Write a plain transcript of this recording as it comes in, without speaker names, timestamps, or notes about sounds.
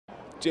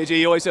JJ,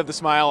 you always have the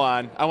smile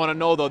on. I want to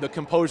know, though, the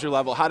composure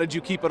level. How did you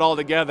keep it all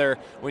together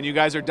when you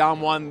guys are down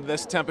one,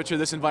 this temperature,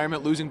 this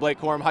environment, losing Blake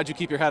Corum? How'd you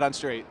keep your head on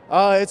straight?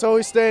 It's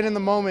always staying in the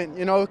moment,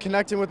 you know,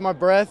 connecting with my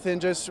breath and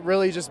just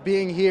really just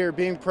being here,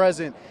 being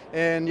present.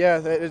 And, yeah,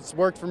 it's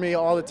worked for me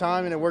all the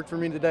time, and it worked for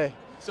me today.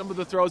 Some of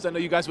the throws I know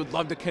you guys would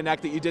love to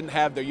connect that you didn't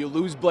have there. You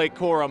lose Blake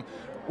Corum.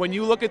 When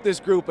you look at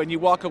this group and you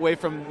walk away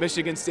from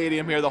Michigan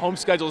Stadium here, the home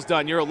schedule's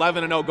done. You're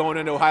 11-0 going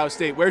into Ohio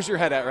State. Where's your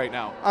head at right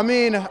now? I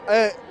mean,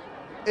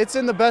 it's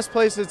in the best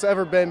place it's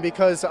ever been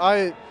because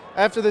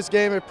after this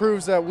game, it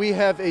proves that we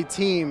have a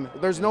team.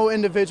 There's no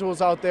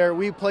individuals out there.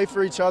 We play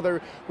for each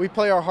other. We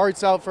play our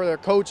hearts out for their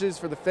coaches,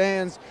 for the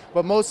fans,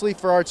 but mostly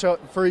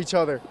for each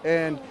other.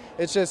 And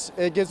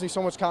it gives me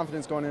so much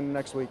confidence going into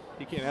next week.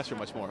 You can't ask for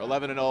much more.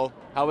 11-0.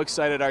 How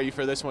excited are you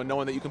for this one,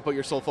 knowing that you can put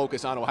your sole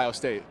focus on Ohio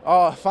State?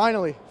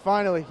 Finally.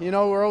 You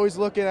know, we're always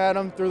looking at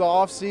them through the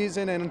off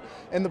season and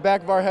in the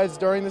back of our heads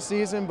during the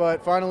season,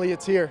 but finally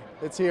it's here.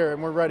 It's here,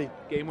 and we're ready.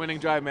 Game-winning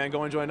drive, man.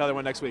 Go enjoy another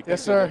one next week.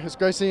 Yes, sir. It's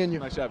great seeing you.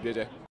 Nice job, JJ.